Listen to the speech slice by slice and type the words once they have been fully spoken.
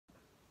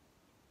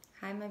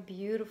Hi, my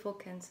beautiful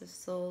Cancer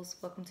souls.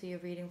 Welcome to your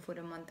reading for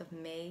the month of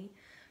May.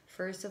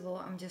 First of all,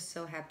 I'm just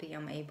so happy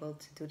I'm able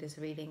to do this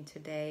reading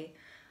today.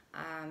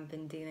 I've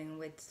been dealing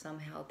with some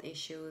health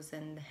issues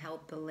and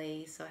health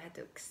delays, so I had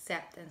to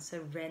accept and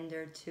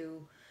surrender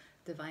to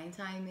divine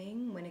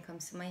timing when it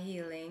comes to my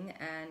healing,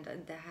 and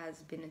that has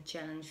been a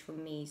challenge for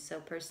me. So,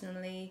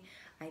 personally,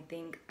 I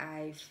think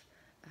I've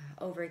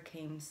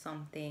overcame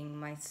something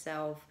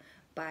myself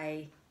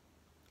by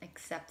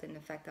accepting the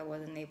fact I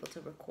wasn't able to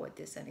record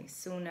this any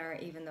sooner,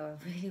 even though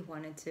I really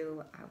wanted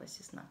to. I was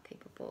just not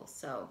capable.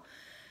 So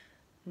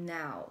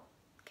now,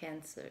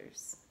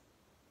 Cancers,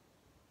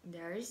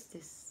 there's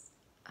this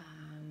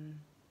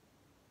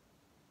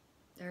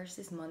there's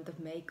this month of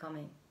May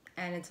coming,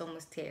 and it's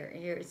almost here.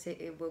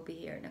 It will be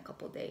here in a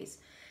couple days,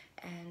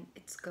 and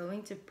it's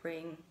going to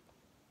bring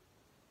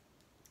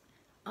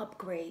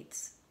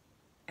upgrades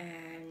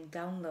and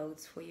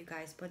downloads for you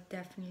guys, but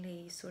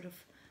definitely sort of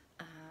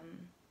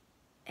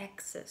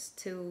access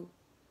to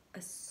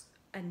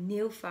a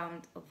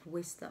newfound of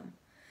wisdom,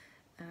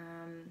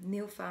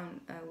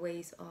 newfound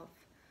ways of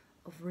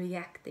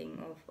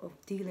reacting, of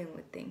dealing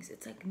with things.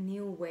 It's like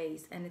new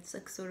ways, and it's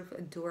like sort of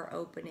a door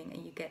opening,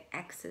 and you get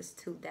access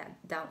to that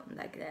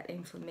that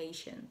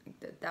information, like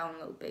the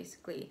download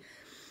basically,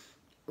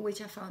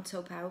 which I found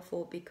so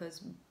powerful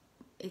because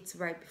it's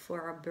right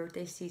before our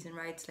birthday season,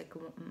 right? It's like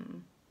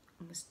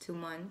almost 2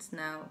 months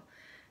now,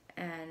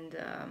 and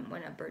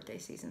when our birthday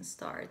season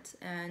starts,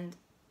 and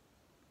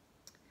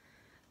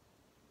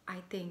I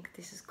think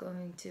this is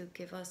going to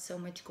give us so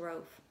much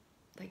growth,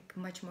 like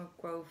much more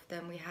growth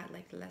than we had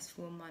like the last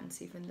 4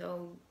 months, even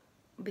though,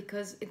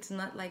 because it's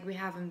not like we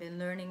haven't been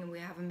learning and we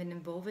haven't been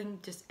evolving,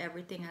 just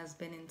everything has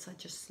been in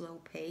such a slow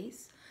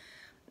pace.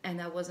 And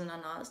that wasn't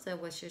on us,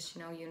 that was just,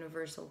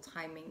 universal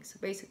timing. So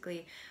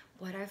basically,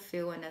 what I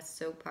feel, and that's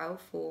so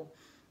powerful,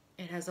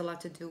 it has a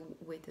lot to do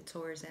with the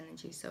Taurus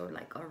energy, so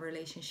like our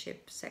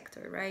relationship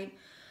sector, right?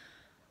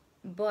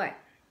 But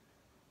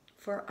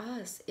for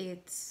us,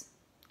 it's,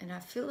 and I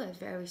feel it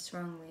very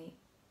strongly,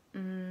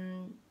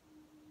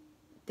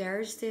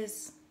 there's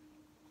this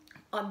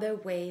other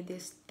way,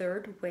 this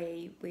third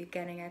way we're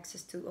getting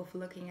access to, of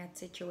looking at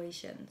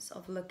situations,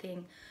 of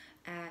looking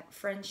at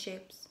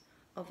friendships,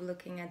 of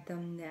looking at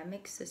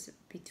dynamics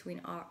between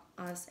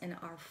us and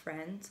our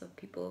friends, or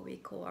people we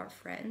call our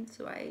friends,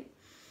 right?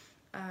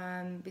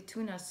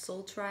 Between our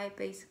soul tribe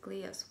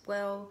basically as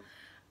well,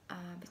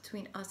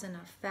 between us and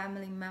our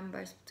family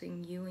members,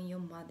 between you and your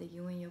mother,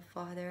 you and your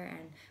father,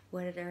 and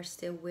whether they're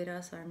still with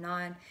us or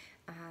not.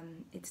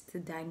 It's the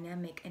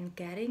dynamic, and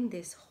getting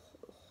this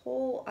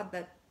whole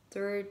other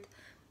third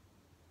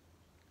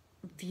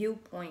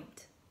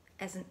viewpoint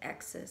as an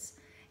axis.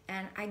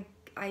 And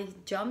I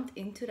jumped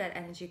into that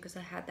energy because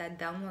I had that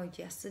download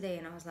yesterday,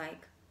 and I was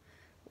like,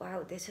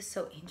 wow, this is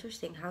so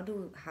interesting. How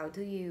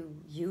do you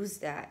use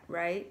that,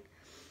 right?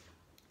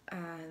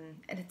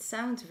 And it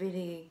sounds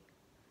really,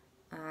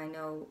 I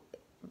know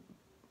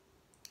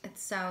it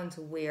sounds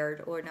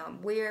weird, or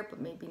not weird, but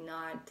maybe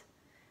not.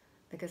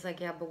 Like, it's like,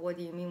 yeah, but what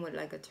do you mean with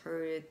like a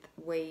third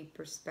way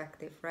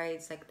perspective, right?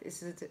 It's like,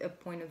 this is a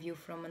point of view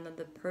from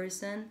another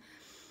person.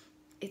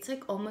 It's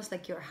like almost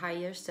like your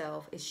higher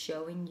self is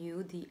showing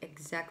you the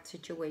exact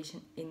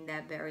situation in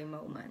that very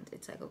moment.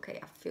 It's like,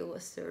 okay, I feel a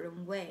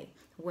certain way.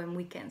 When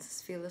we can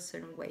feel a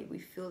certain way, we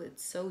feel it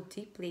so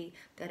deeply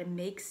that it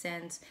makes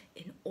sense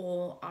in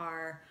all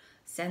our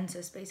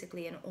senses,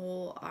 basically, in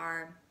all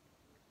our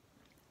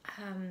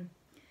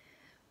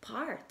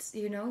parts,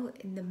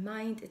 in the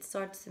mind. It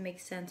starts to make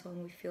sense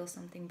when we feel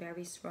something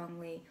very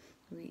strongly.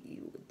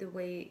 The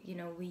way,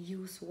 we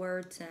use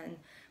words and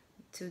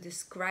to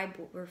describe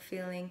what we're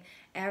feeling,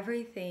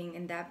 everything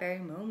in that very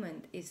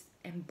moment is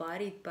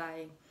embodied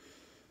by,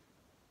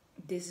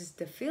 this is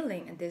the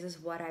feeling and this is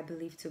what I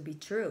believe to be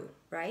true,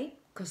 right?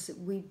 Because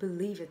we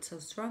believe it so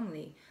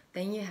strongly.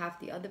 Then you have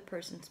the other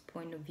person's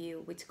point of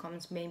view, which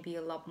comes maybe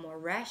a lot more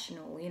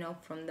rational,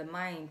 from the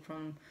mind,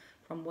 from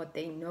what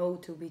they know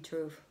to be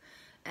truth.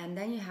 And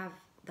then you have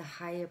the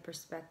higher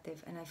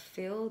perspective, and I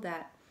feel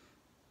that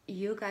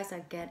you guys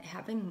are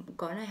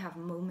gonna have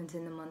moments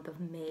in the month of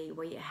May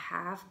where you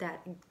have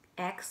that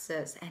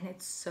access, and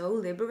it's so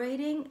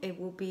liberating. It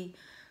will be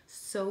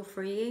so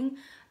freeing.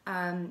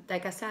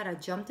 Like I said, I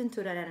jumped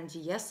into that energy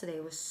yesterday.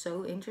 It was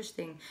so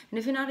interesting. And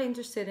if you're not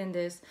interested in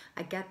this,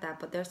 I get that,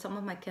 but there's some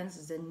of my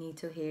cancers that need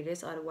to hear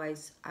this,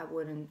 otherwise I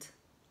wouldn't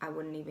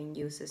even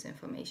use this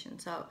information.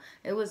 So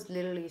it was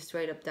literally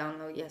straight up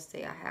download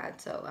yesterday I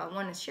had. So I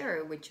want to share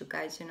it with you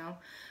guys,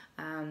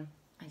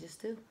 I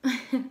just do.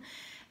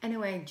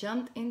 Anyway, I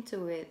jumped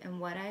into it, and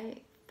what I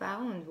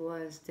found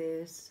was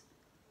this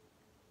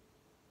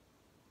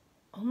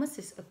almost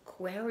this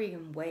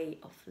aquarium way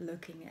of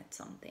looking at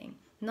something.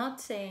 Not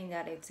saying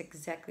that it's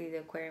exactly the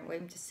aquarium way,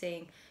 I'm just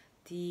saying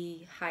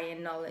the higher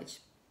knowledge,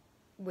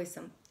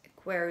 wisdom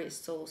Aquarius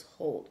souls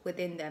hold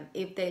within them,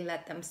 if they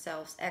let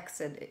themselves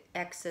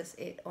access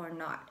it or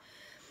not.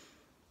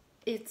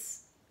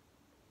 It's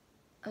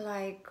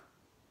like,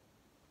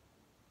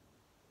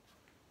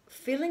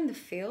 feeling the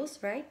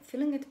feels, right?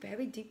 Feeling it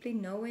very deeply,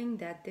 knowing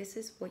that this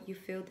is what you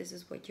feel, this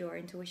is what your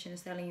intuition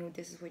is telling you,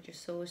 this is what your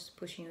soul is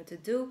pushing you to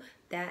do,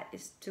 that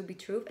is to be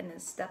true. And then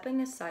stepping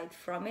aside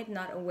from it,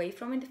 not away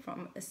from it,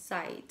 from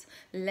aside,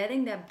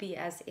 letting that be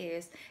as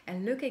is,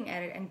 and looking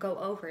at it and go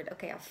over it.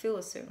 Okay, I feel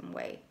a certain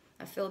way,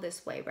 I feel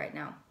this way right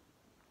now.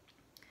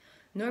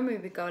 Normally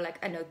we go like,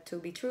 I know to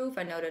be true,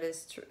 I know that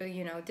it's true,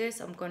 you know, this,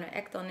 I'm gonna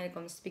act on it, I'm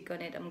gonna speak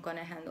on it, I'm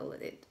gonna handle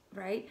it,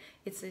 right?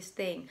 It's this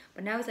thing.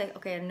 But now it's like,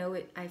 okay, I know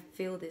it, I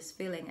feel this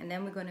feeling. And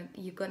then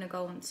you're gonna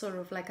go on sort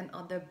of like an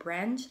other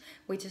branch,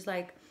 which is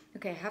like,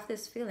 okay, I have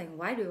this feeling,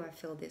 why do I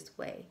feel this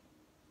way?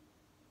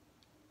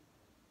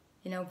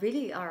 You know,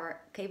 really are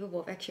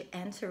capable of actually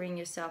answering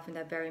yourself in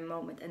that very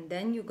moment. And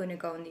then you're going to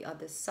go on the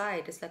other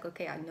side. It's like,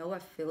 okay, I know I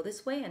feel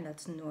this way and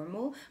that's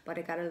normal, but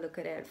I got to look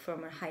at it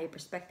from a higher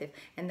perspective.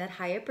 And that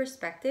higher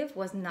perspective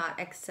was not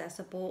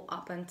accessible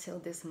up until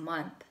this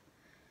month.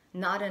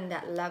 Not in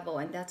that level.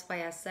 And that's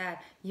why I said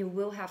you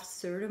will have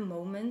certain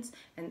moments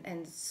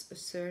and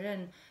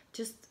certain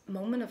just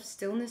moment of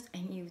stillness,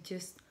 and you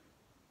just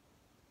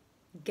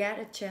get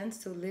a chance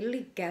to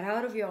literally get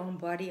out of your own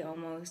body,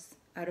 almost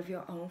out of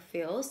your own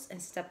feels, and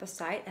step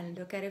aside and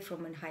look at it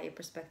from a higher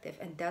perspective.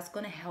 And that's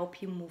going to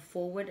help you move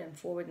forward and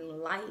forward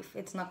in life.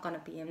 It's not going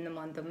to be in the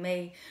month of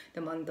May, the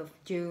month of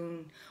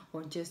June,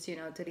 or just, you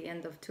know, to the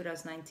end of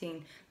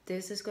 2019.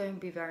 This is going to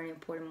be very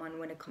important one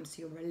when it comes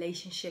to your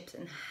relationships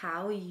and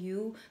how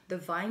you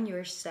divine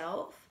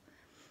yourself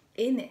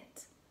in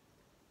it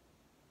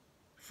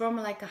from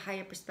like a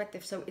higher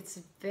perspective. So it's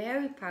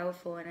very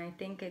powerful, and I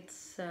think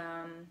it's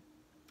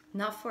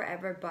not for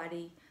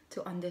everybody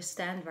to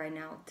understand right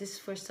now. This,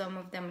 for some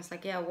of them, it's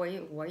like, yeah, what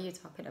are you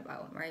talking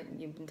about, right?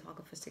 You've been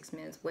talking for 6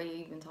 minutes. What are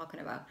you even talking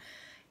about?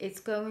 It's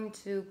going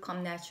to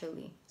come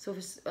naturally. So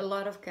a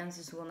lot of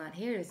cancers will not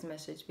hear this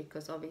message,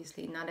 because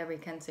obviously not every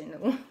cancer in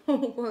the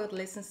whole world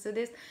listens to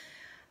this.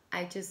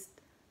 I just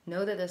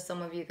know that there's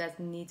some of you guys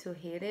need to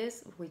hear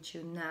this, which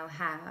you now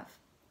have.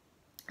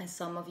 And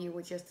some of you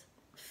will just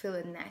feel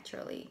it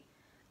naturally.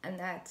 And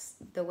that's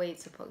the way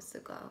it's supposed to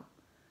go.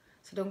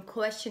 So don't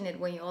question it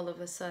when you all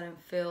of a sudden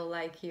feel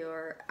like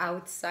you're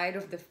outside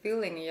of the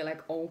feeling and you're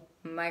like, oh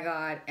my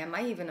God, am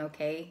I even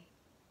okay?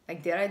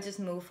 Like, did I just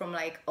move from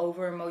like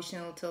over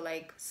emotional to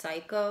like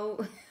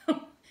psycho?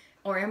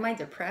 Or am I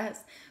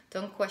depressed?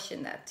 Don't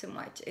question that too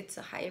much. It's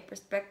a higher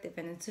perspective,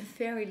 and it's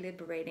very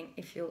liberating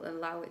if you'll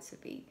allow it to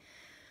be.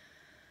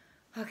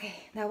 Okay,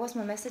 that was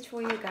my message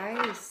for you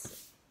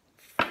guys.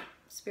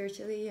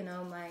 Spiritually, you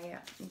know, my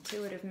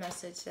intuitive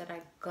message that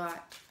I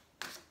got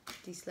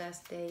these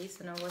last days,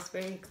 and I was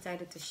very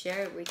excited to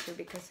share it with you,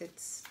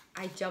 because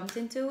I jumped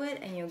into it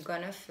and you're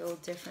gonna feel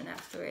different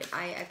after it.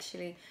 I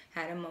actually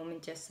had a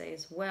moment yesterday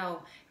as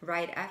well,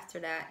 right after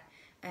that,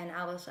 and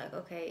I was like,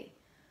 okay,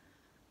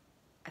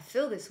 I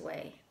feel this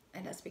way,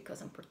 and that's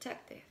because I'm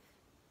protective.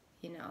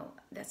 You know,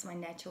 that's my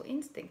natural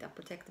instinct. I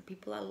protect the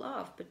people I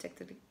love, protect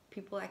the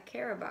people I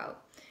care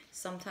about.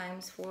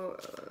 Sometimes for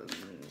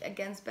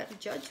against better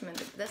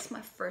judgment. That's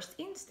my first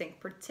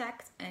instinct: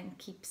 protect and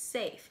keep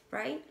safe,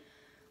 right?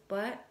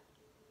 But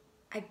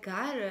I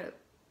gotta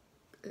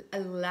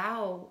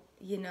allow,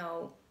 you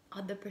know,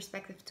 other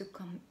perspectives to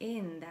come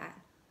in that,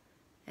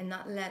 and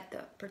not let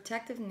the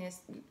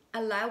protectiveness,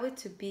 allow it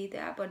to be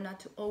there, but not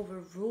to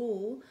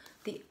overrule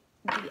the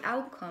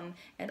outcome,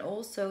 and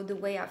also the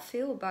way I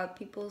feel about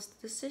people's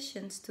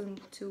decisions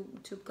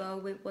to go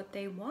with what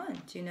they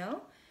want, you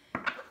know?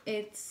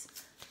 It's,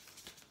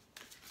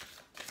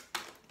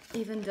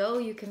 even though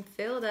you can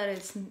feel that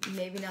it's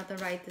maybe not the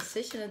right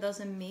decision, it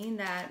doesn't mean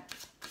that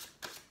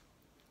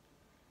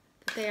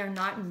they are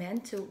not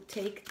meant to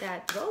take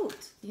that road,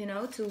 you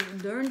know, to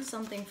learn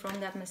something from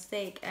that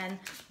mistake. And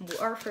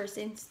our first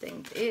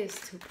instinct is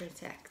to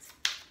protect,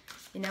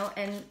 you know,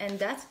 and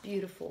that's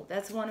beautiful.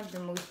 That's one of the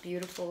most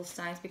beautiful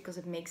signs, because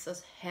it makes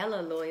us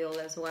hella loyal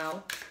as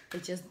well.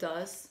 It just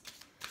does.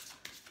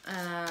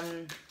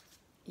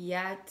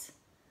 Yet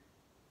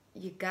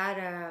you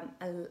gotta,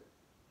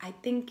 I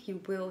think you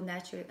will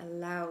naturally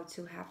allow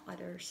to have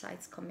other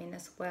sides come in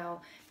as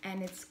well,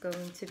 and it's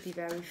going to be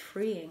very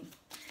freeing.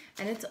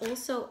 And it's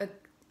also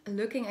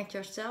looking at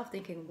yourself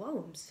thinking,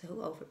 whoa, I'm so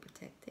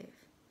overprotective.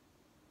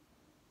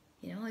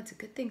 You know, it's a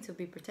good thing to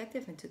be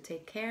protective and to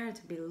take care and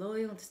to be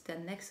loyal and to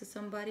stand next to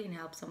somebody and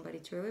help somebody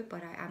through it.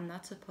 But I'm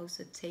not supposed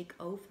to take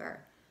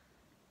over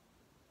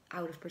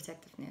out of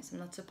protectiveness. I'm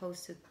not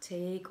supposed to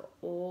take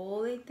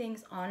all the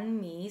things on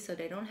me so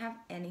they don't have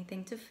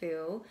anything to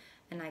feel.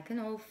 And I can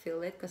all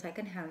feel it because I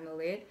can handle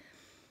it.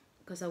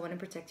 Because I want to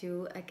protect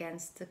you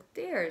against the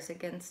tears,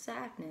 against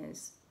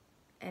sadness.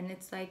 And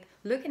it's like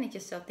looking at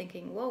yourself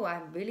thinking, whoa,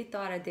 I really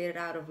thought I did it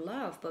out of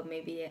love, but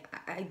maybe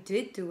I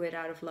did do it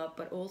out of love,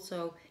 but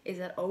also is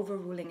that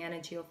overruling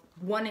energy of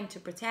wanting to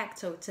protect,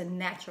 so it's a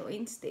natural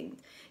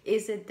instinct.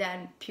 Is it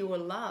then pure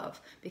love?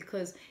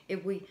 Because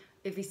if we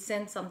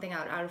send something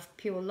out of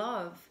pure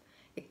love,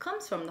 it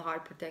comes from the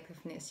heart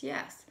protectiveness,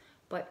 yes,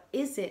 but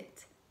is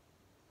it,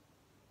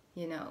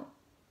 you know,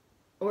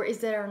 or is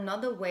there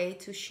another way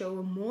to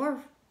show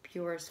more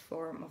purest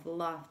form of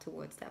love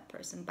towards that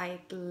person by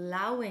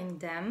allowing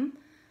them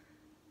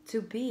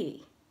to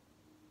be.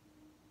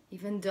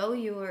 Even though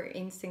your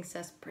instinct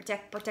says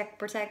protect, protect,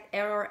 protect,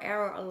 error,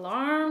 error,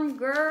 alarm,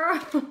 girl.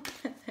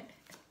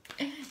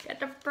 Get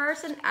the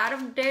person out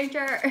of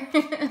danger.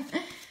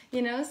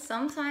 You know,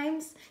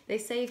 sometimes they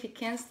say if you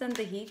can't stand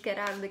the heat, get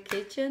out of the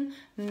kitchen.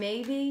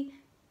 Maybe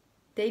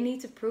they need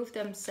to prove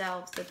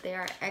themselves that they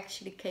are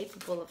actually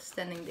capable of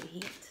standing the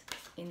heat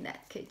in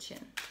that kitchen.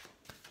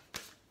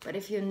 But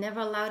if you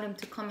never allow them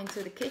to come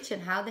into the kitchen,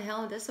 how the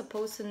hell are they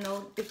supposed to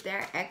know if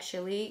they're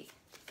actually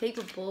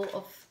capable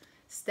of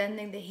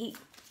standing the heat?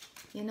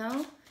 You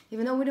know?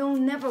 Even though we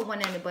don't never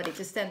want anybody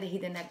to stand the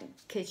heat in that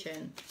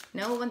kitchen.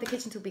 No, we want the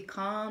kitchen to be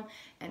calm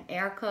and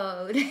air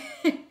cold.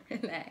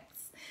 Relax.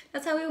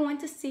 That's how we want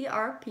to see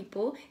our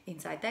people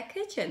inside that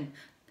kitchen.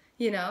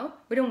 You know,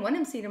 we don't want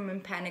them to see them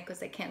in panic because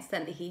they can't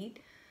stand the heat.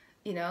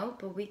 You know,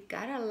 but we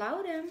gotta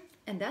allow them.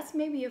 And that's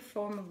maybe a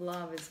form of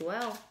love as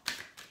well.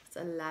 It's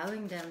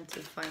allowing them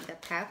to find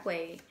that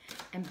pathway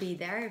and be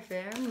there if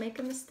they make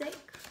a mistake.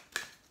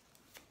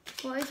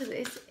 Well, it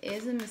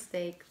is a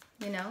mistake,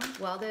 you know,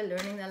 while they're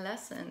learning their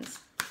lessons.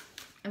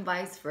 And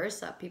vice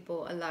versa,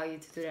 people allow you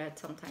to do that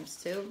sometimes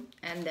too.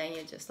 And then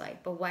you're just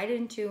like, but why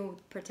didn't you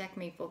protect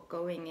me for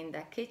going in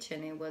that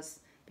kitchen? It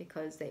was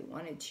because they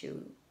wanted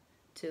you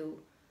to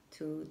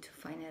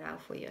find it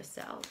out for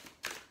yourself.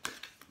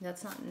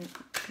 That's not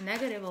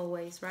negative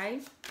always,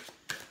 right?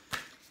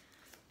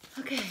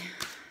 Okay,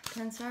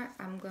 Cancer,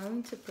 I'm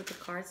going to put the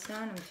cards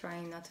down. I'm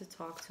trying not to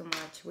talk too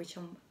much, which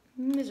I'm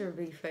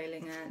miserably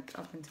failing at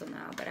up until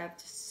now. But I have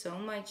just so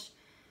much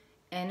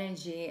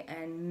energy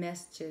and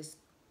messages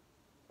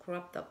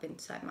cropped up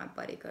inside my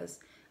body because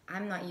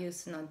I'm not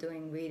used to not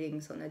doing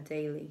readings on a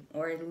daily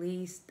or at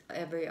least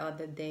every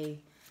other day,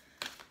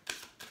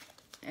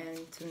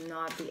 and to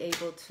not be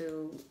able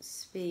to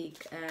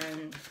speak,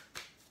 and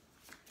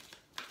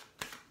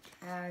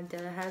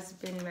that has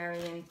been very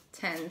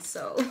intense,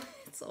 so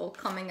it's all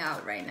coming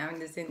out right now in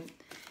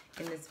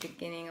this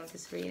beginning of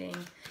this reading.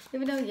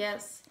 Even though,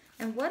 yes.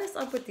 And what is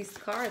up with these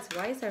cards?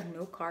 Why is there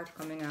no card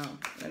coming out?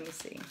 Let me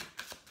see.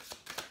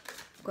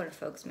 I'm going to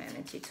focus my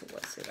energy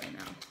towards it right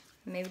now.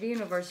 Maybe the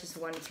universe just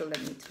wanted to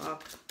let me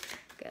talk,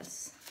 I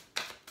guess.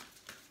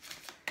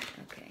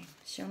 Okay.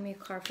 Show me a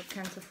card for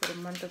Cancer for the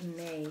month of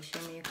May.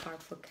 Show me a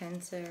card for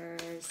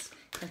Cancer's.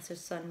 Cancer,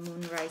 Sun,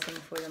 Moon, Rising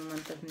for the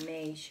month of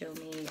May. Show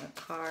me a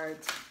card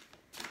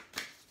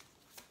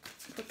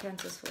for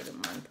Cancers for the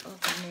month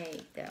of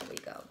May. There we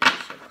go.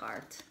 There's your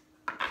card.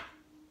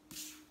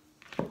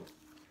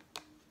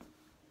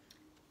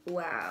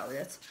 Wow,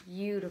 that's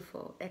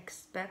beautiful.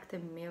 Expect a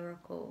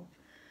miracle.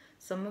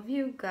 Some of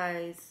you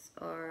guys,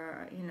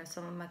 or you know,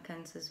 some of my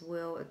Cancers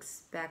will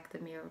expect a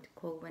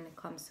miracle when it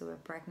comes to a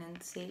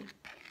pregnancy,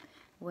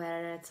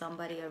 whether it's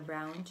somebody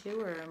around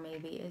you or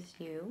maybe it's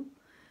you.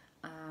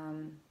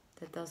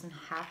 That doesn't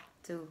have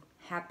to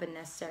happen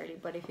necessarily,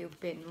 but if you've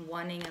been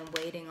wanting and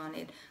waiting on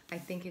it, I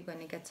think you're going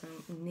to get some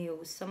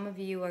news. Some of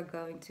you are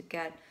going to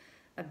get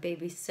a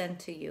baby sent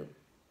to you,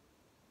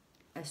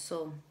 a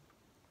soul.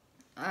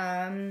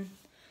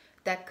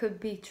 That could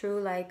be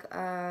through like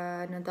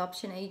an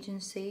adoption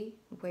agency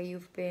where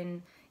you've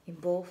been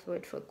involved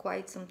with for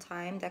quite some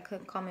time. That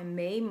could come in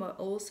May, but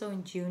also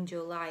in June,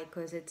 July,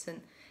 because it's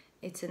an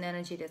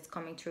energy that's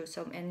coming through.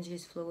 Some energy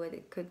is fluid.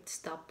 It could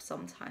stop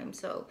sometime,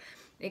 so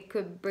it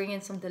could bring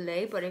in some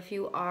delay. But if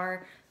you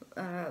are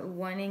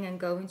wanting and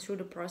going through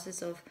the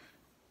process of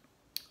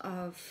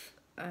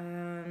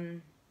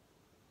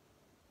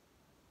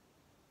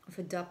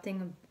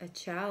adopting a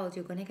child,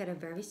 you're gonna get a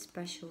very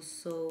special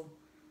soul,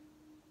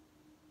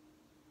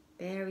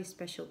 very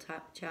special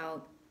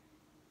child,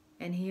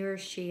 and he or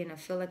she, and I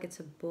feel like it's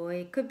a boy.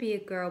 It could be a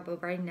girl,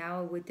 but right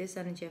now with this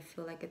energy, I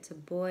feel like it's a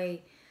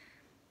boy.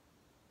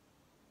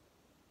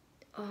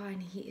 Oh,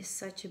 and he is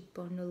such a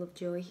bundle of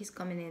joy. He's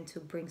coming in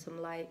to bring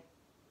some light,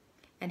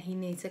 and he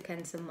needs a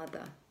Cancer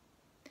mother.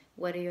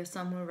 Whether you're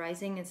Sun, Moon,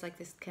 Rising, it's like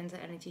this Cancer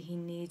energy. He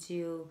needs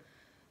you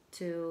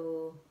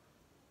to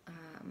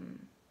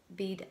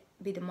be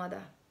the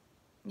mother,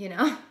 you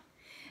know,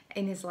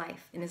 in his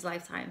life, in his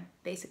lifetime,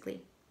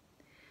 basically.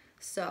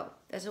 So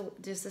that's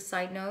just a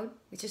side note.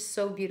 It's just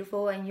so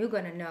beautiful, and you're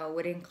gonna know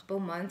within a couple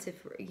months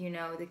if you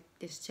know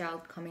this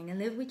child coming and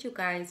live with you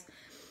guys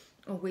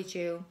or with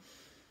you.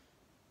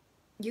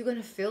 You're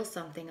gonna feel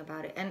something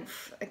about it, and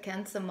a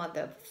Cancer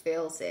mother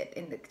feels it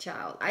in the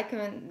child. I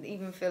can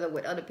even feel it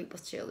with other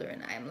people's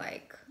children. I'm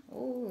like,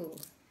 oh,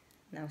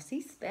 now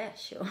she's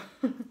special.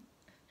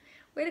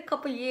 Wait a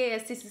couple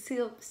years to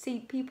see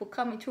people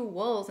coming through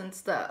walls and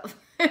stuff.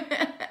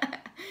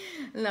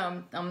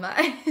 No, I'm not.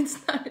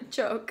 It's not a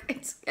joke.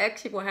 It's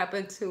actually what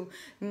happened to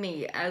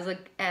me as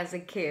a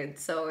kid.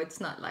 So it's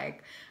not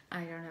like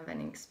I don't have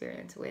any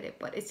experience with it,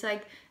 but it's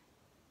like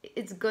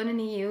it's gonna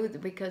need you,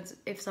 because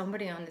if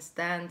somebody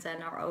understands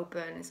and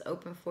is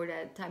open for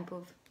that type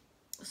of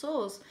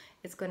souls,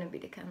 it's gonna be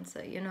the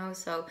Cancer, you know.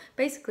 So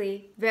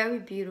basically, very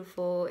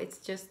beautiful. It's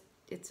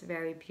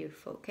very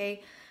beautiful.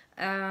 Okay.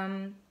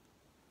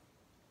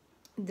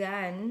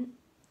 Then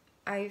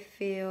I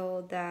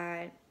feel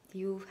that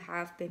you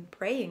have been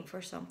praying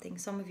for something.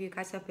 Some of you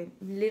guys have been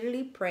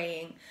literally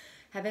praying,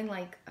 having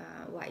like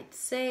white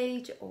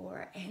sage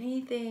or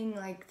anything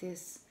like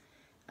this.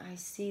 I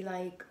see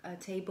like a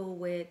table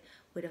with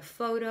a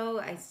photo.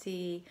 I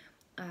see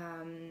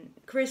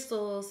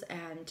crystals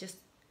and just,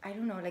 I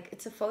don't know, like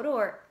it's a photo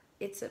or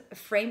it's a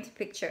framed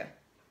picture,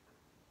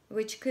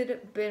 which could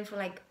have been for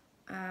like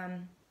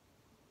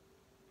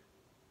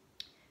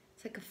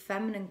it's like a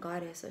feminine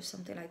goddess or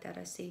something like that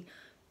I see.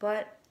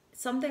 But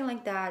something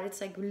like that, it's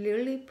like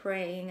literally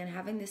praying and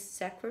having this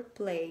sacred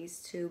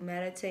place to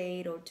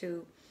meditate or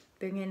to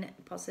bring in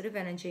positive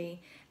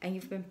energy. And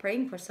you've been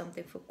praying for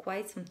something for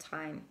quite some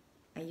time.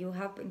 And you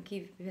have been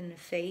keeping the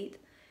faith.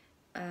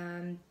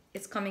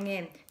 It's coming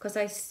in. Because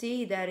I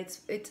see that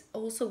it's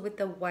also with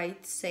the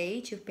white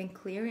sage, you've been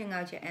clearing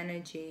out your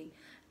energy.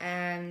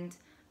 And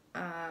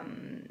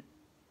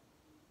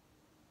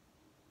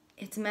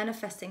it's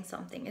manifesting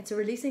something. It's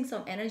releasing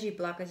some energy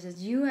blockages.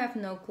 You have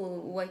no clue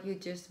what you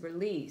just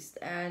released.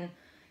 And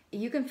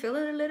you can feel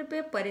it a little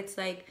bit, but it's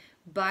like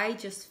by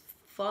just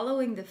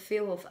following the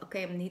feel of,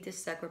 okay, I need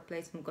this sacred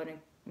place. I'm going to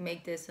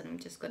make this and I'm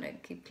just going to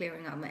keep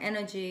clearing out my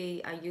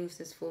energy. I use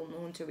this full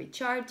moon to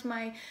recharge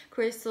my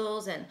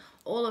crystals and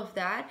all of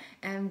that.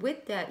 And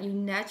with that, you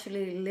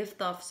naturally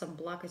lift off some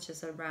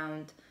blockages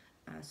around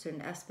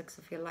certain aspects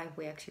of your life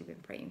we actually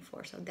been praying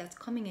for. So that's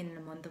coming in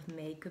the month of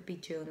May. Could be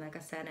June. Like I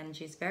said,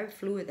 energy is very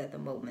fluid at the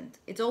moment.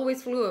 It's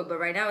always fluid, but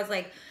right now it's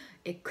like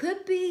it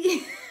could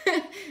be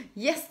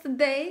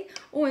yesterday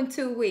or in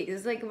 2 weeks.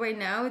 It's like right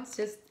now it's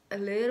just a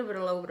little bit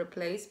all over the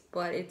place,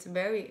 but it's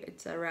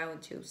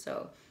around you.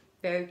 So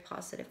very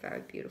positive,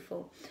 very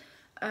beautiful.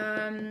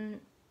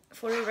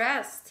 For the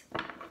rest,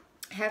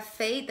 have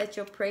faith that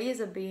your prayers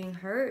are being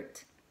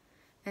heard.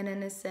 And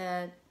then it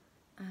said,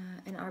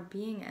 and are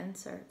being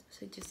answered.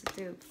 So just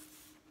to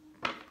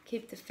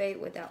keep the faith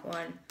with that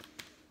one.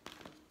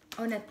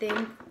 Oh, and I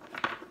think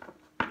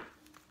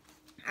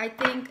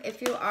if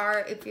you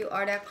are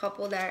that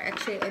couple that are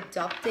actually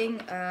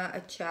adopting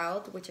a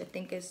child, which I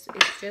think is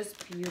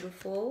just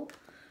beautiful.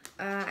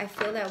 I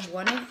feel that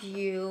one of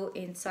you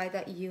inside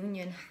that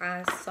union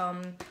has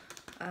some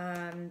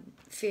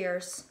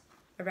fears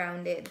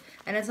around it,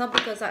 and it's not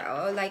because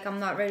I'm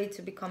not ready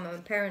to become a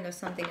parent or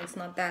something. It's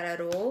not that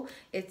at all.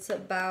 It's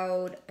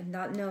about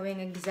not knowing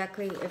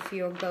exactly if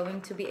you're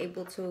going to be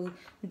able to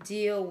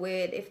deal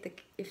with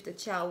if the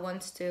child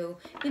wants to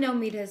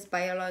meet his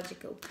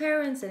biological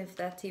parents, and if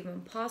that's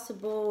even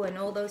possible, and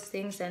all those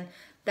things. And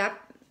that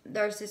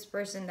there's this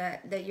person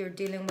that you're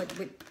dealing with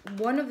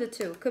one of the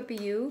two. It could be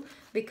you,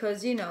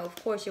 because of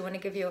course you want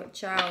to give your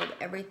child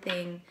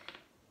everything.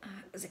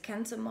 As a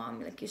Cancer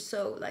mom, like you're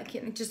so like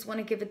just want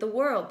to give it the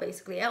world.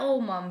 Basically,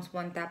 all moms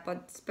want that,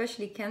 but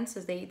especially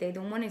Cancers, they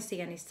don't want to see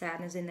any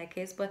sadness in their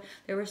kids. But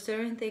there are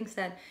certain things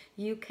that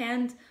you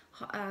can't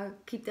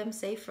keep them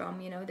safe from.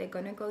 They're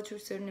gonna go through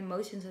certain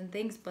emotions and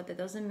things, but that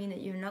doesn't mean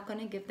that you're not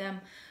gonna give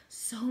them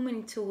so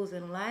many tools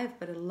in life,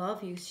 but a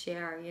love you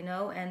share.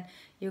 And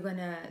you're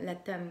gonna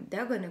let them.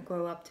 They're gonna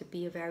grow up to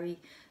be a very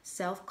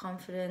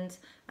self-confident,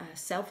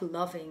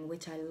 self-loving,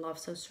 which I love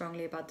so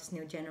strongly about this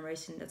new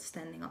generation that's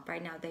standing up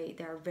right now.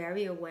 They're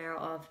very aware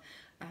of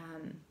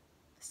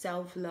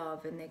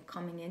self-love, and they're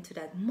coming into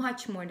that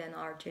much more than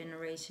our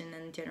generation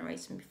and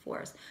generation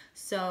before us.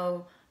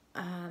 So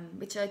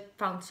which I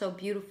found so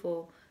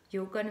beautiful.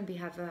 You're gonna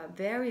have a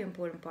very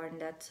important part in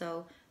that.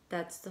 So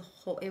that's the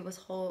whole.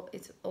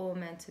 It's all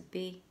meant to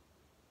be.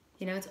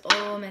 It's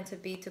all meant to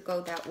be, to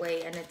go that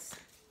way, and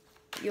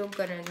you're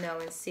gonna know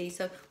and see.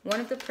 So one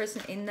of the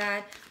person in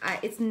that,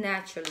 it's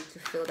naturally to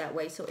feel that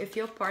way. So if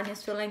your partner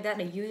is feeling that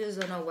and you just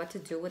don't know what to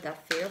do with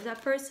that fear of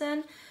that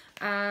person,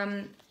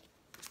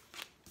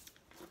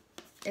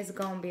 it's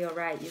gonna be all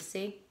right. You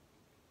see,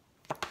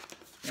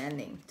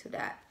 ending to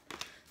that.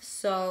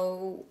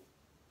 So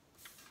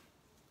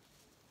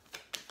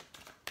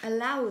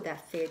allow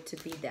that fear to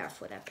be there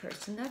for that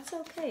person. That's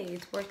okay.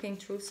 It's working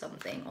through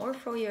something. Or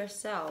for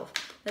yourself.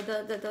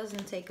 That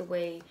doesn't take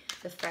away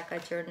the fact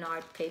that you're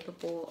not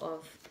capable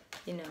of,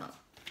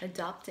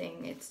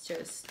 adopting. It's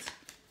just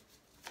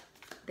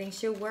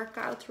things you work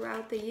out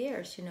throughout the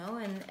years,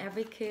 and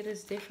every kid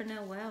is different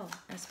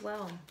as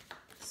well.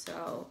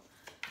 So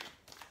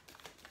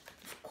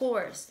of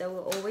course there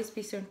will always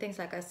be certain things.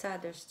 Like I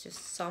said, there's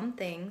just some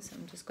things,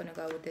 I'm just gonna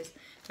go with this,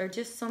 there are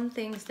just some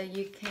things that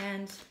you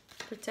can't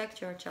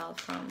protect your child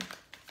from.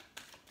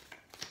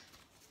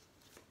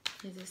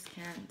 You just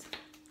can't,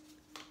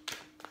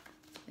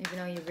 even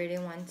though you really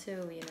want to.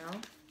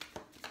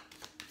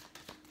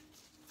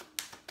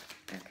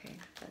 Okay,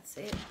 that's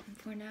it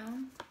for now.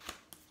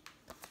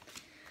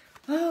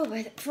 Oh,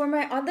 but for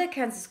my other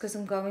Cancers, because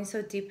I'm going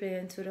so deeply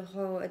into the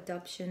whole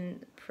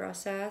adoption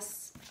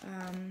process,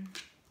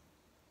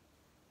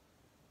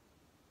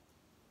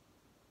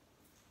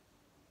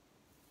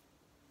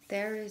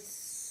 there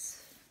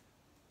is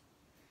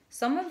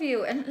some of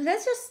you, and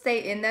let's just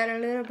stay in that a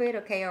little bit,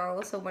 okay? I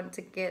also want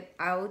to get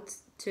out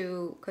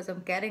to, because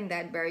I'm getting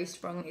that very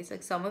strongly. It's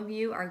like some of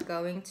you are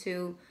going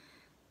to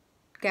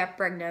get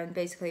pregnant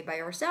basically by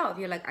yourself.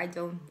 You're like, I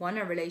don't want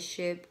a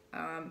relationship,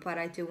 but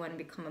I do want to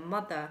become a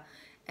mother,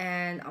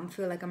 and I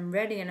feel like I'm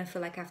ready, and I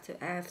feel like I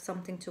have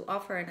something to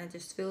offer, and I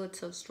just feel it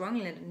so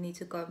strongly that I need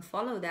to go and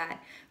follow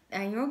that.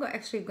 And you're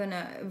actually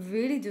gonna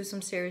really do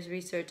some serious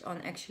research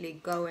on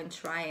actually go and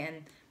try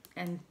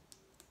and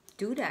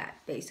do that.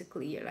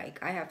 Basically, you're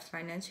like, I have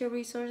financial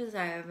resources,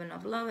 I have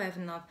enough love, I have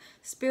enough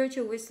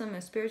spiritual wisdom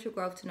and spiritual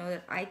growth to know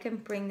that I can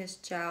bring this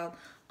child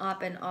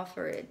up and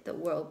offer it the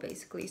world,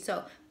 basically.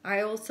 So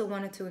I also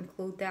wanted to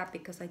include that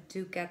because I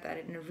do get that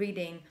in the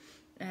reading,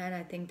 and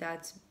I think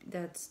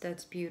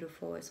that's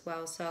beautiful as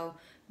well. So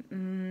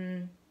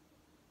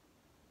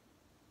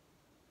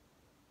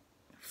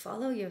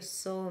follow your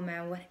soul,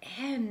 man.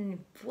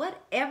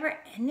 Whatever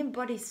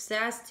anybody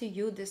says to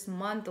you this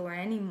month or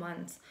any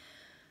month,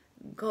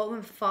 go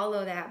and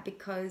follow that,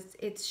 because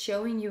it's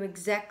showing you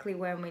exactly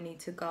where we need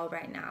to go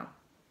right now.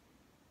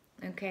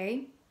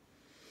 Okay?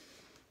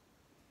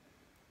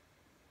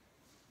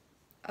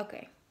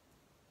 Okay.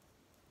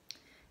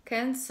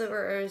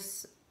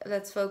 Cancers,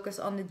 let's focus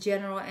on the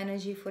general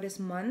energy for this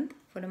month,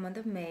 for the month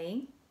of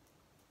May.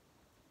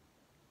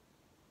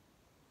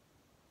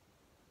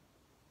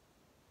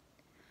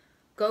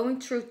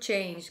 Going through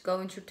change,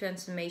 going through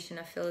transformation.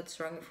 I feel it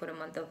strongly for the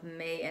month of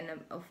May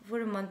and for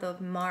the month of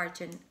March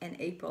and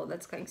April.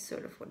 That's kind of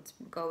sort of what's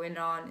going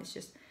on. It's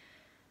just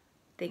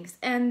things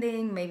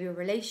ending, maybe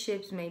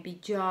relationships, maybe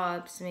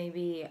jobs,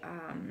 maybe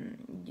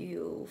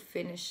you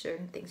finish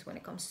certain things when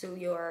it comes to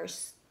your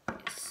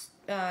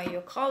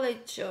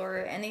college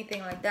or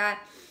anything like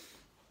that.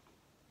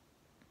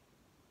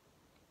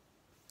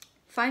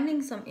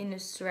 Finding some inner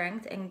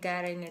strength and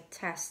getting it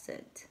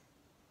tested.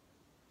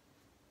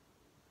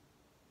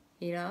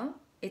 You know,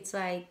 it's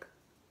like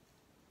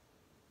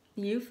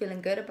you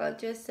feeling good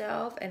about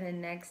yourself, and the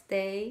next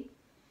day,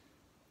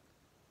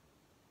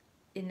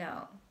 you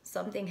know,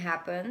 something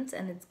happens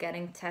and it's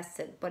getting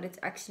tested, but it's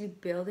actually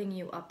building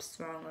you up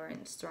stronger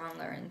and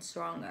stronger and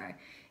stronger.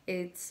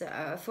 It's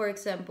for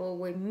example,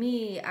 with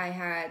me, I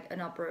had an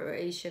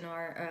operation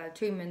or a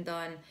treatment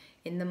done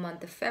in the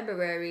month of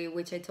February,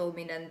 which I told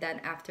me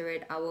then after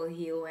it I will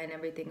heal and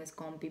everything is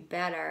gonna be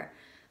better.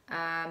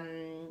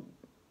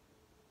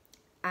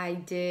 I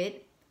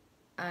did,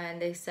 and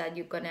they said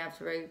you're gonna have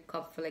to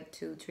recover for like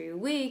 2-3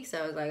 weeks.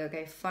 I was like,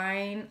 okay,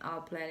 fine,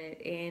 I'll plan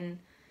it in.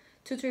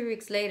 2-3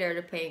 weeks later,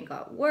 the pain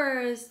got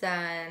worse.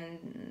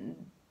 Then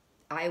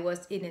I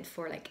was in it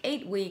for like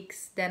 8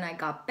 weeks. Then I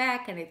got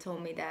back, and they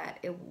told me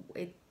that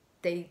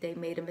they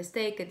made a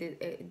mistake.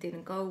 It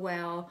didn't go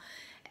well,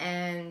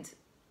 and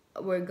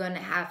we're gonna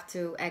have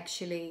to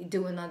actually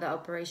do another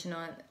operation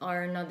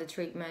or another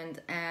treatment,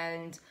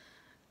 and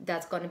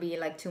that's going to be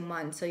like 2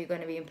 months. So you're going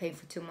to be in pain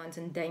for 2 months,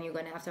 and then you're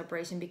going to have the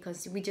operation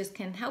because we just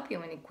can't help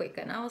you any quicker.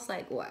 And I was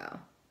like,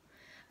 wow.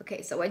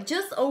 Okay, so I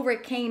just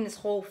overcame this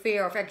whole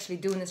fear of actually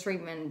doing this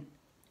treatment,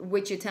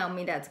 which you tell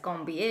me that's going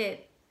to be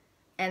it.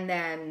 And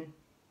then,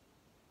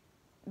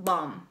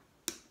 boom.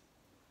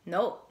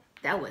 Nope,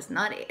 that was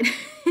not it.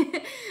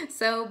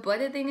 So, but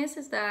the thing is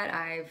that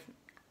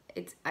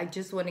I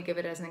just want to give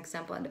it as an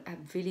example. And I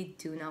really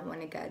do not want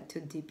to get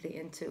too deeply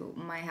into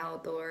my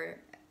health, or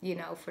you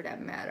know, for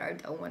that matter, I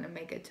don't want to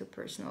make it too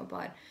personal,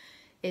 but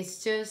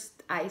it's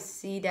just, I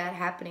see that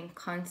happening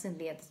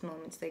constantly at this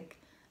moment. It's like,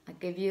 I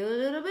give you a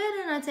little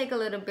bit and I take a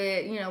little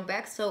bit, you know,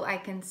 back, so I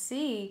can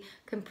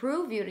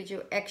prove you that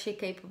you're actually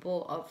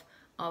capable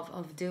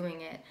of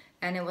doing it.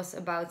 And it was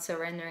about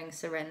surrendering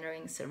to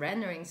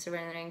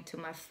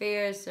my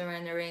fears,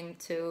 surrendering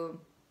to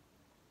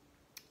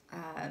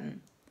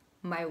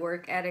my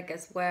work ethic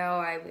as well.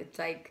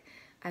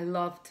 I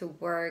love to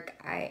work.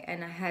 I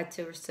had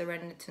to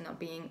surrender to not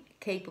being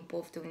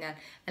capable of doing that.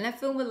 And I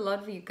feel with a lot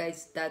of you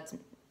guys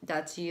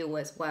that's you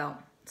as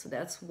well. So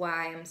that's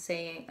why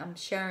I'm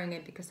sharing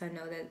it, because I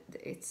know that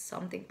it's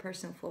something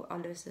personal for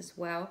others as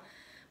well.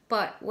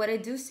 But what I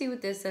do see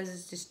with this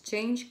is just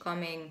change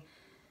coming,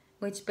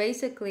 which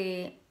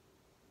basically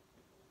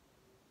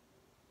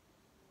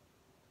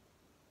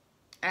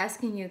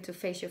asking you to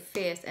face your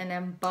fears, and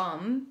then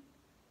boom,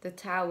 the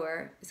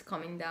tower is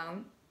coming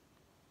down.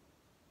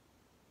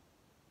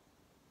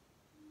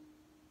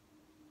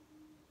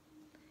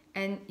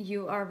 And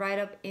you are right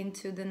up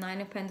into the Nine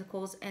of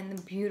Pentacles and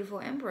the beautiful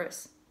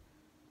Empress.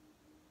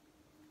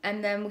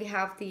 And then we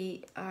have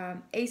the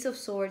Ace of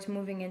Swords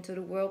moving into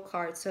the World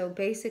card. So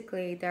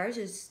basically, there's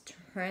just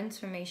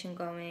transformation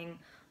going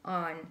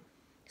on.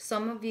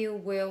 Some of you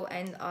will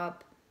end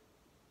up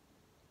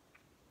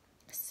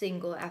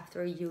single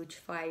after a huge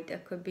fight.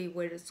 That could be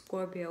with a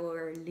Scorpio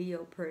or a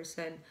Leo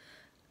person.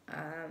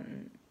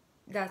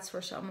 That's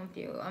for some of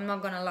you. I'm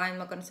not gonna lie, I'm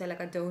not gonna say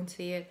like I don't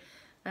see it.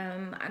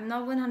 I'm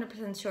not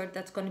 100% sure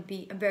that's going to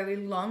be a very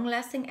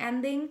long-lasting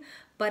ending,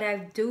 but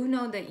I do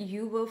know that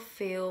you will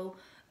feel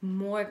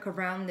more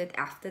grounded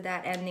after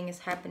that ending is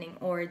happening,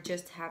 or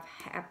just have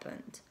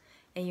happened.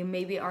 And you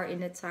maybe are in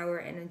the tower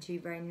energy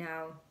right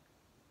now,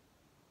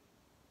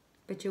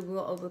 but you will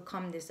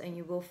overcome this, and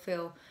you will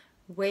feel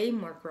way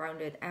more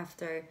grounded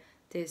after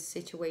this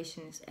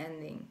situation is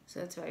ending. So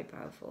that's very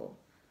powerful.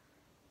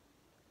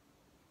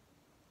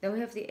 Then we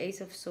have the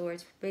Ace of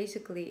Swords.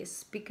 Basically, is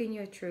speaking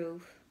your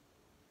truth.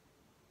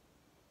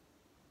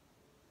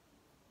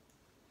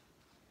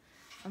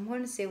 I'm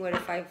going to see where the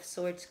Five of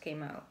Swords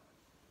came out.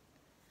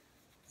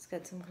 Let's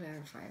get some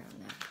clarified on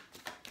that.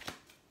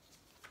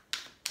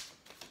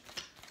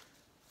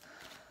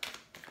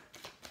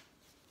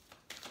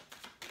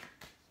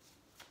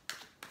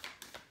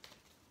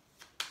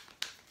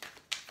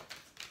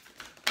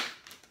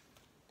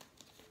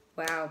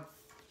 Wow.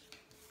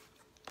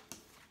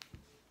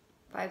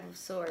 Five of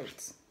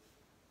Swords.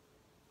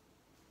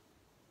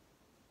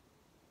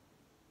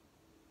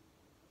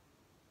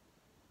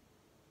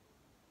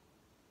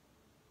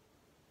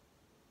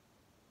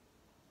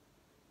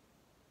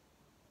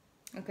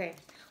 Okay,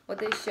 what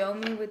they show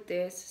me with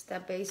this is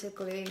that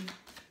basically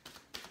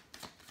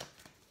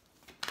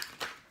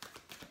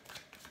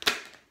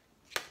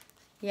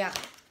yeah,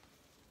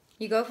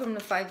 you go from the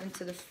 5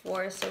 into the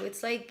 4, so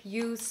it's like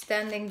you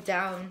standing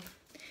down.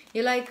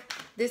 You're like,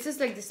 this is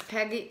like this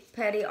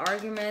petty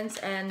arguments,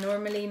 and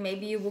normally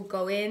maybe you will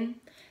go in,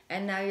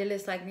 and now you're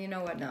just like, you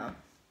know what, no,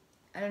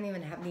 I don't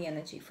even have the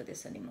energy for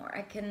this anymore.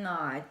 I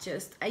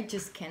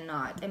just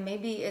cannot. And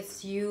maybe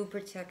it's you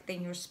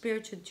protecting your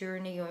spiritual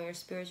journey or your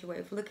spiritual way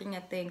of looking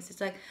at things.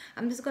 It's like,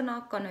 I'm just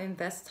not gonna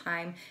invest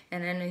time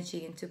and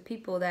energy into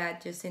people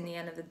that just in the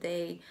end of the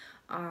day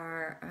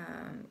are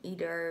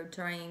either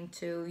trying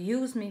to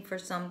use me for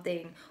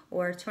something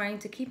or trying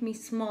to keep me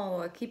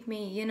small or keep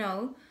me, you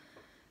know,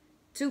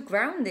 too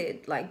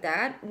grounded like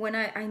that, when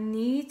I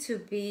need to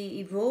be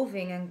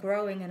evolving and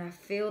growing, and I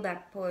feel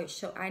that push,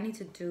 so I need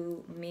to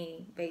do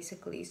me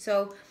basically.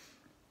 So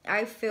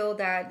I feel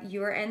that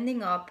you're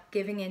ending up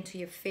giving into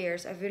your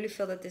fears. I really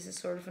feel that this is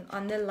sort of an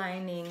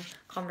underlining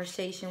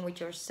conversation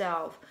with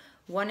yourself,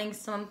 wanting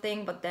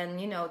something, but then,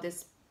 you know,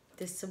 this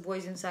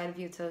voice inside of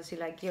you tells you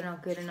like, you're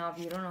not good enough,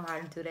 you don't know how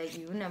to do that,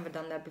 you've never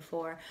done that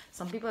before.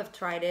 Some people have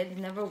tried it,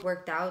 never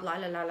worked out, la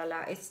la la la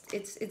la.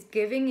 It's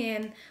giving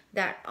in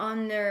that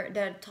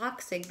that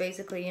toxic,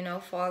 basically, you know,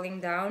 falling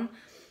down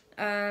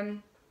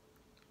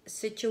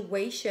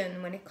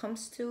situation when it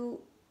comes to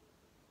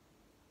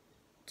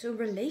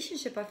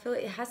relationship. I feel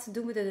it has to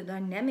do with the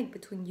dynamic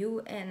between you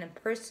and a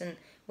person,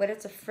 whether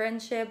it's a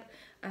friendship,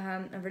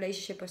 a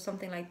relationship, or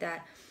something like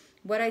that.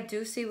 What I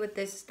do see with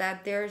this is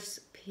that there's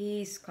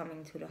peace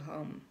coming to the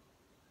home.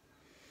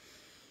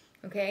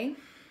 Okay?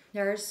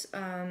 There's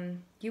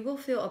you will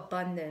feel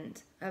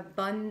abundant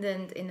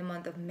in the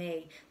month of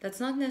May.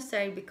 That's not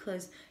necessarily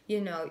because, you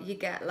know, you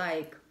get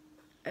like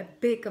a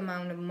big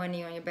amount of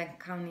money on your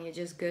bank account and you're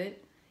just good.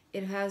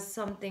 It has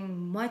something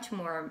much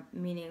more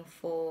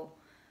meaningful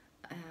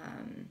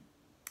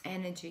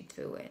energy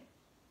to it,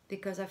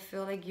 because I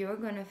feel like you're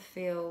gonna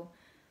feel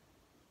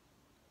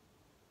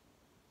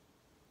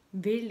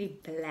really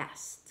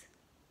blessed.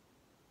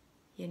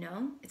 You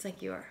know, it's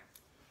like you're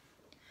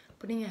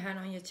putting your hand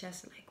on your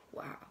chest like,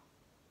 wow,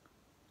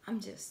 I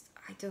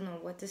don't know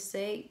what to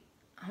say,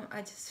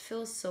 I just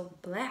feel so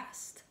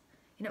blessed,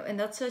 you know. And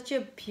that's such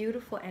a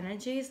beautiful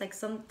energy. It's like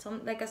some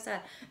like I said,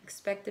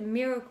 expect a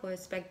miracle,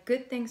 expect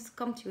good things to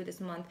come to you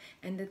this month,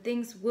 and the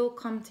things will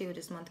come to you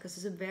this month, because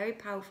it's a very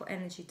powerful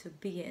energy to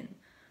be in,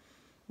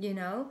 you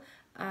know.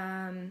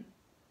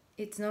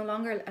 It's no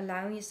longer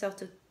allowing yourself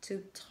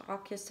to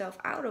talk yourself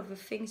out of the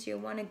things you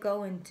want to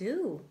go and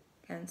do,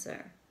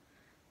 Cancer.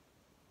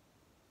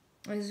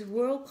 This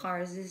world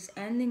card is this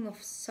ending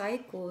of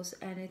cycles,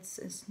 and it's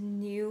this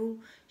new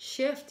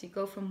shift. You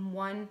go from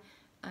one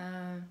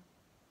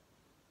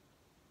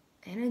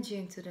energy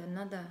into the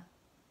another,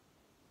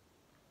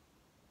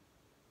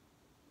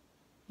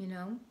 you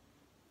know.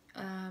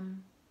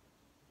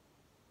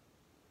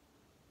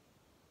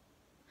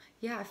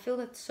 Yeah, I feel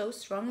that so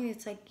strongly.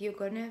 It's like you're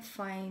gonna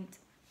find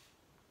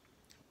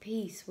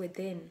peace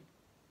within,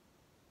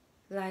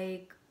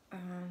 like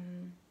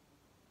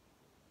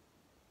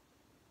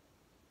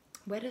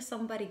whether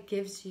somebody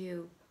gives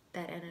you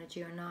that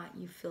energy or not,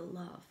 you feel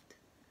loved.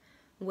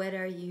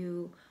 Whether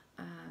you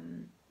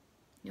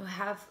you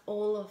have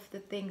all of the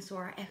things, who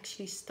are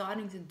actually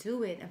starting to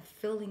do it and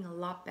feeling a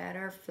lot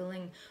better,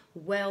 feeling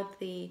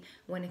wealthy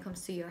when it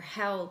comes to your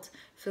health,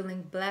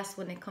 feeling blessed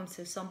when it comes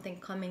to something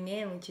coming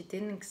in which you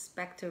didn't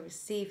expect to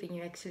receive, and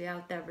you're actually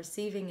out there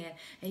receiving it,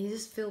 and you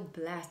just feel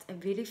blessed. I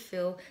really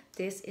feel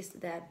this is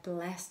that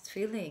blessed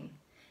feeling,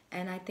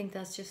 and I think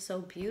that's just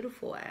so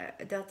beautiful.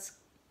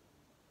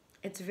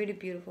 It's really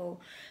beautiful.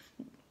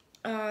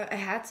 A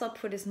heads up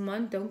for this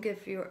month, don't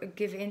give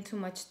in too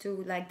much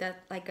to like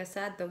that, like I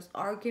said, those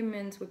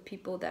arguments with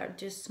people that are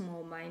just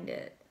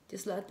small-minded.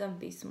 Just let them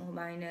be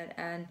small-minded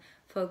and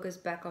focus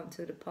back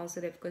onto the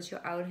positive, because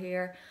you're out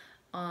here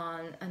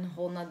on a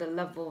whole nother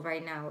level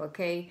right now.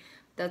 Okay,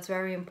 that's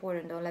very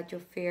important. Don't let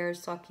your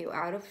fears suck you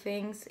out of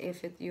things.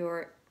 If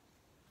your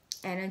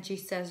energy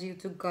says you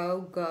to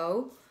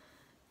go,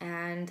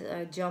 and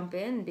jump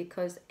in,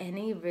 because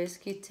any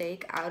risk you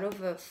take out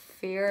of a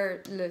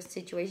fearless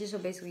situation, so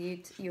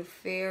basically you're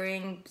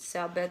fearing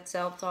bad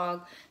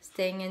self-talk,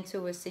 staying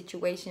into a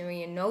situation where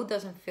you know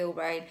doesn't feel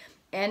right,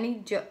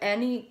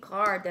 any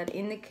card that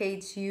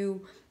indicates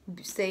you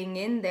staying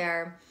in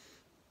there,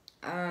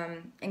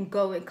 and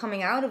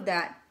coming out of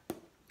that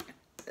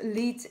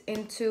leads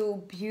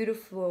into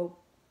beautiful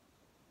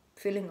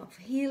feeling of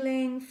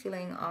healing,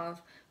 feeling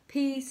of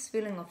peace,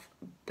 feeling of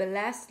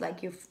blessed,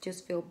 like you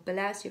just feel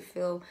blessed, you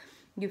feel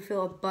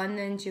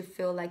abundant, you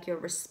feel like you're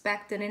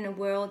respected in the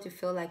world, you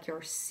feel like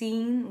you're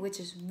seen,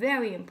 which is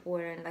very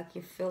important. Like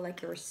you feel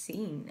like you're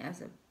seen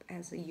as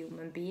a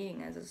human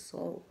being, as a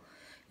soul,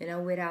 you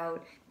know,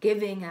 without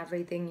giving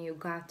everything you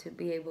got to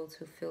be able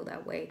to feel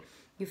that way.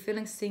 You're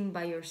feeling seen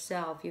by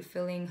yourself, you're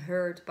feeling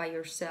heard by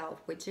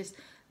yourself, which is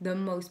the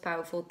most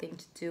powerful thing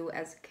to do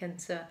as a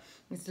Cancer.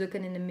 Is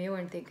looking in the mirror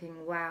and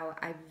thinking, wow,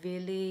 I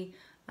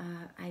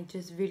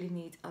just really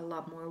need a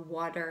lot more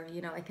water.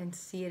 You know, I can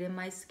see it in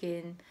my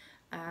skin.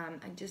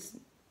 I just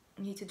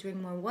need to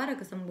drink more water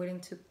because I'm willing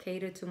to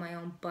cater to my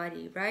own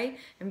body, right?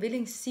 And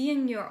really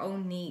seeing your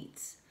own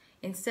needs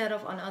instead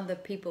of on other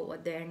people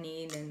what they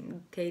need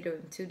and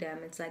catering to them.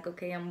 It's like,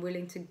 okay, I'm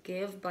willing to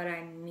give, but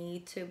I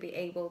need to be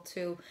able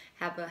to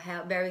have a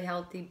very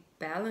healthy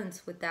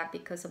balance with that,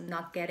 because I'm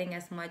not getting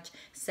as much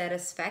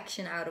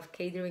satisfaction out of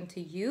catering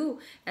to you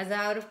as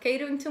out of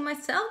catering to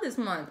myself this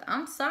month.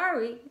 I'm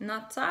sorry,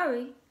 not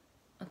sorry.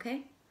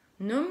 Okay?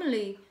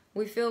 Normally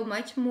we feel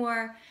much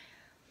more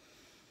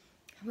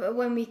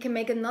when we can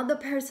make another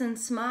person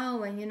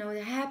smile and, you know,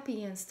 they're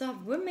happy and stuff.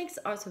 What makes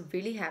us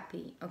really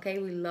happy? Okay,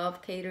 we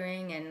love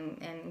catering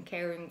and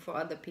caring for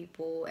other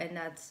people, and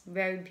that's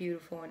very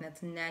beautiful and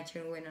that's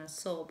natural in our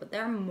soul. But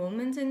there are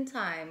moments in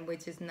time,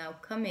 which is now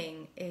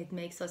coming, it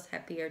makes us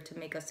happier to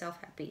make ourselves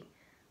happy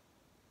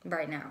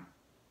right now.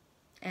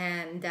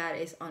 And that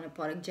is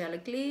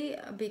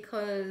unapologetically,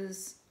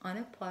 because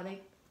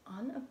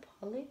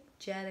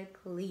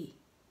unapologetically,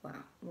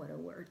 wow, what a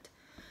word.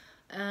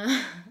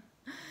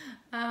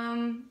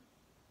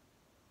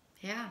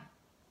 Yeah,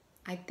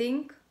 I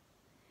think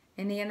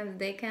in the end of the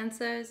day,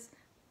 Cancers,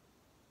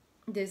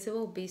 this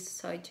will be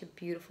such a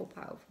beautiful,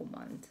 powerful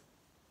month.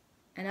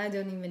 And I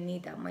don't even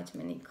need that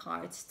many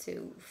cards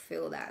to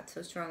feel that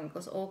so strong,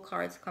 because all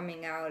cards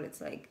coming out,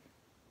 it's like,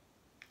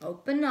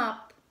 open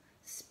up,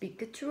 speak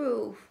the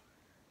truth,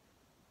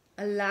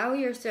 allow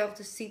yourself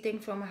to see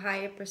things from a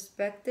higher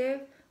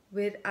perspective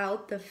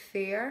without the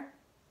fear,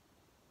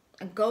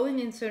 and going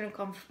in certain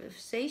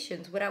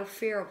conversations without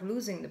fear of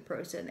losing the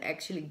person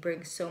actually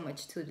brings so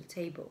much to the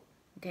table.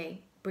 Okay,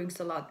 brings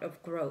a lot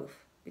of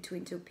growth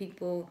between two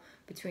people,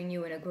 between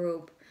you and a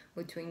group,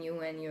 between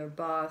you and your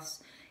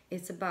boss.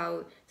 It's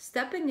about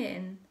stepping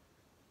in,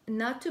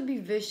 not to be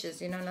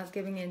vicious, you know, not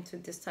giving into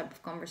this type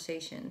of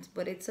conversations,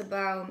 but it's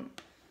about,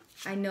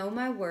 I know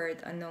my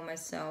worth, I know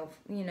myself,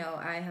 you know,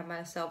 I have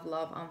my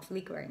self-love on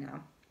fleek right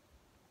now.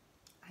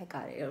 I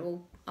got it, it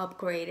will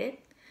upgrade it,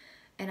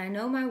 and I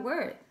know my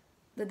worth.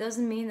 That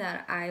doesn't mean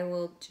that I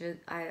will just,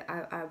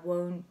 I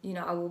won't, you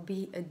know, I will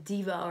be a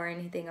diva or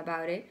anything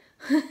about it.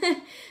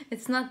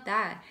 It's not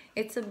that.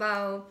 It's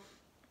about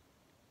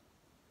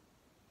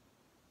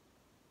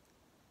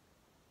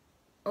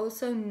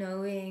also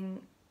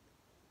knowing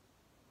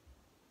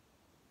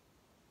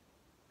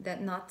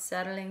that not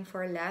settling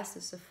for less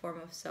is a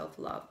form of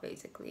self-love,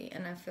 basically.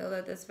 And I feel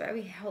that that's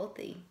very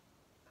healthy.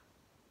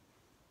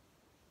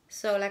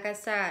 So like I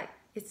said,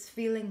 it's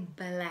feeling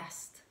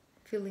blessed.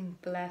 Feeling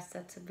blessed,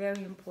 that's a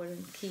very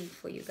important key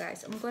for you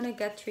guys. I'm gonna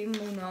get 3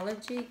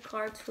 Moonology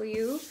cards for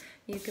you.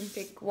 You can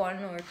pick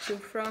 1 or 2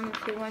 from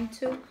if you want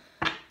to,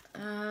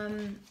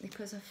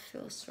 because I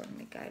feel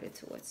strongly guided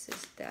towards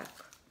this deck.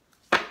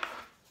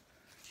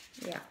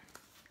 Yeah,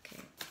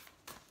 okay.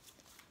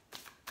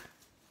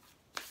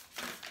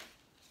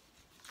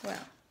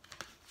 Well,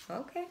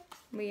 okay,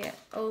 we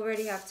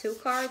already have 2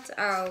 cards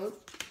out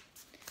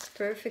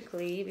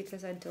perfectly,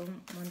 because I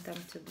don't want them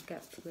to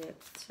get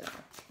flipped. So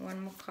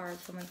 1 more card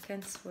for my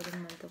Cancer for the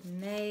month of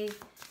May,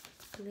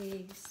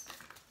 please.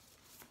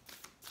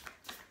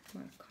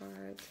 More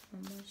cards,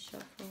 1 more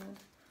shuffle.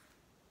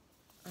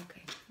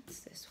 Okay, it's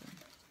this one.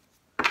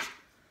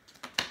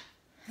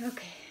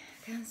 Okay,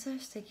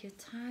 Cancers, take your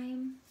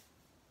time.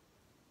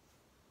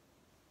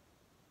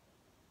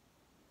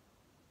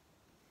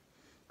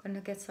 I'm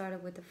gonna get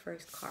started with the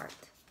first card.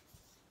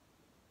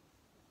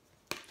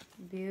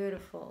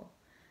 Beautiful.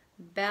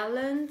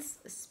 Balance,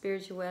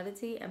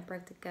 spirituality, and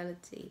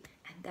practicality.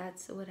 And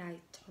that's what I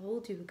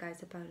told you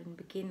guys about in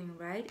the beginning,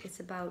 right? It's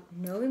about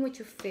knowing what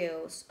you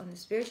feel on the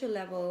spiritual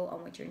level,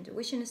 on what your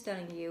intuition is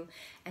telling you,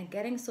 and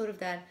getting sort of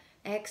that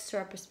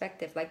extra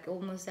perspective, like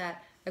almost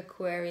that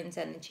Aquarian's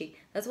energy.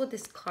 That's what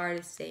this card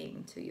is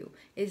saying to you,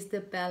 is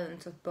the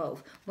balance of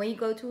both. When you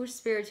go to a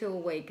spiritual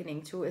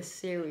awakening, to a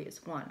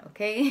serious one,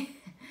 okay?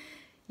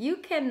 You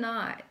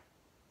cannot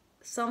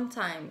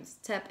sometimes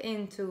tap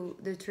into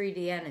the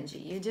 3D energy.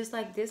 You just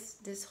like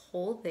this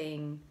whole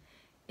thing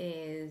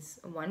is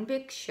one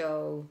big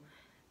show,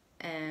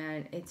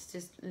 and it's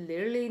just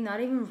literally not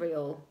even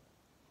real.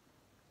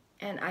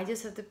 And I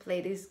just have to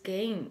play these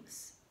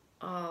games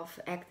of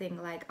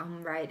acting like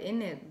I'm right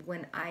in it,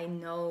 when I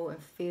know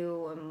and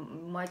feel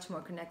I'm much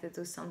more connected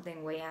to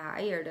something way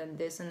higher than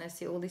this. And I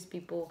see all these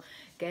people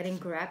getting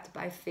grabbed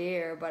by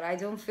fear, but I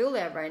don't feel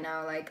that right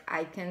now. Like,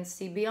 I can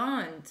see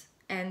beyond,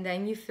 and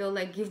then you feel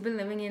like you've been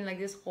living in like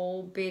this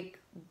whole big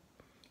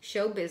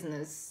show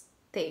business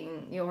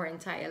thing your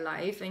entire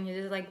life, and you're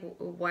just like,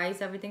 why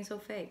is everything so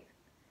fake?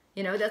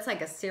 You know, that's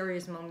like a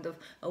serious moment of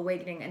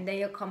awakening. And then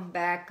you come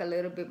back a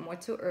little bit more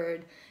to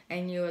earth,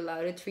 and you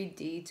allow the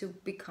 3D to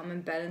become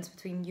in balance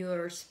between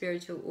your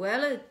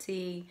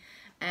spirituality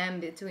and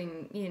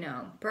between, you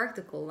know,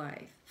 practical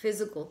life,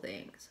 physical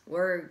things,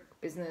 work,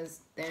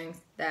 business, things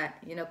that,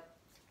 you know.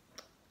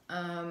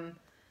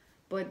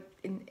 But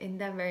in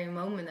that very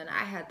moment, and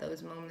I had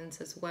those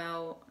moments as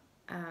well,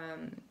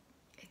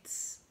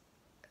 it's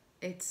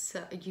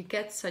you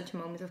get such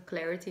moments of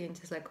clarity and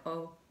just like,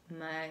 oh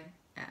my,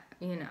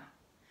 you know,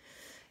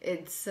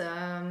 it's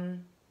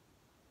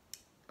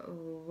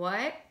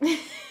what.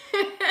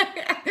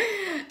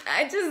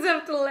 I just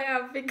have to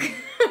laugh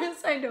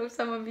because I know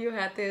some of you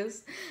had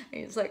this,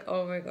 and it's like,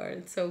 oh my god,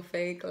 it's so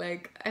fake.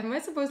 Like, am I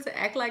supposed to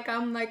act like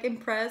I'm like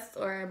impressed,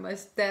 or am I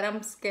that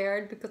I'm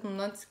scared? Because I'm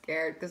not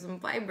scared, because I'm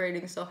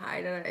vibrating so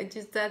high that I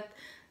just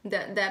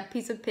that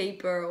piece of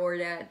paper or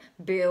that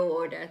bill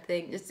or that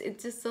thing, it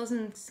just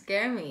doesn't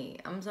scare me.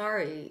 I'm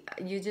sorry,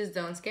 you just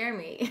don't scare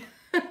me.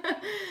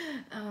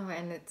 Oh,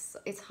 and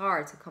it's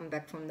hard to come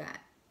back from that.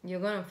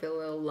 You're gonna feel a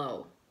little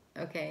low,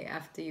 okay,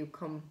 after you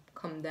come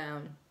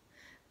down,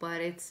 but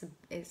it's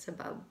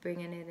about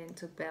bringing it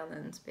into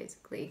balance,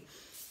 basically.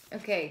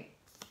 Okay,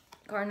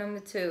 card number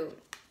 2.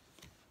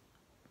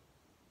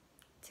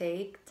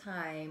 Take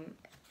time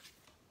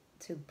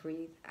to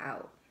breathe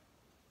out.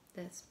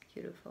 That's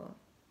beautiful.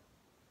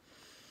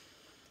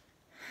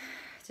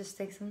 Just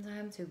take some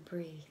time to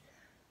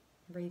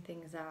breathe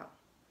things out.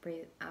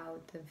 Breathe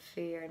out the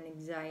fear and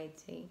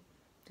anxiety.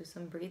 Do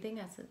some breathing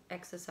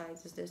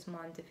exercises this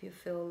month if you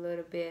feel a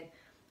little bit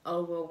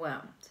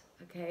overwhelmed.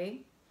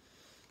 Okay.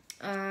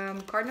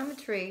 Card number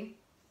 3.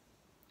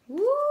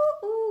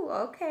 Woo!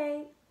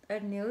 Okay, a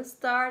new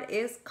start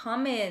is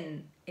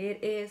coming.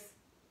 It is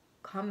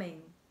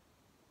coming.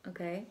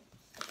 Okay.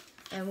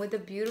 And with a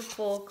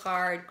beautiful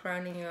card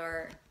crowning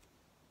your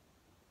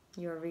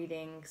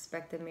reading,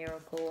 expect a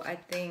miracle. I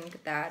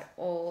think that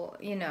all,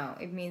 you know,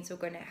 it means we're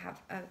gonna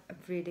have a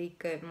really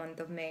good month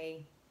of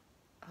May.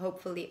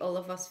 Hopefully all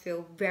of us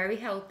feel very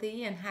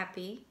healthy and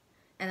happy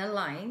and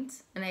aligned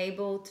and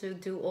able to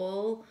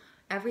do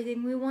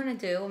everything we want to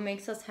do. It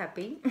makes us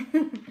happy,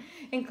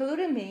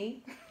 including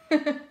me.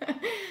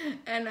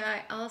 And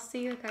I'll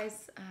see you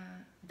guys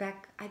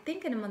back, I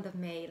think, in the month of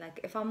May. Like,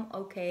 if I'm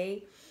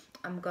okay,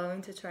 I'm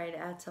going to try to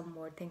add some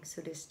more things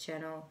to this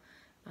channel.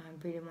 I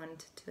really wanted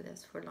to do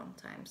this for a long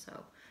time. So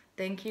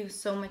thank you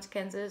so much,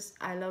 Kansas.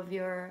 I love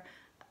your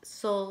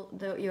soul,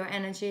 your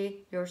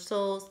energy, your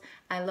souls.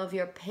 I love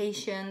your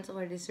patience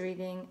for this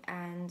reading,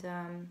 and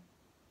I'm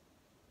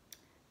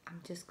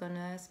just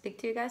gonna speak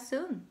to you guys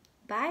soon.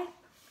 Bye.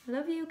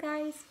 Love you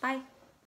guys. Bye.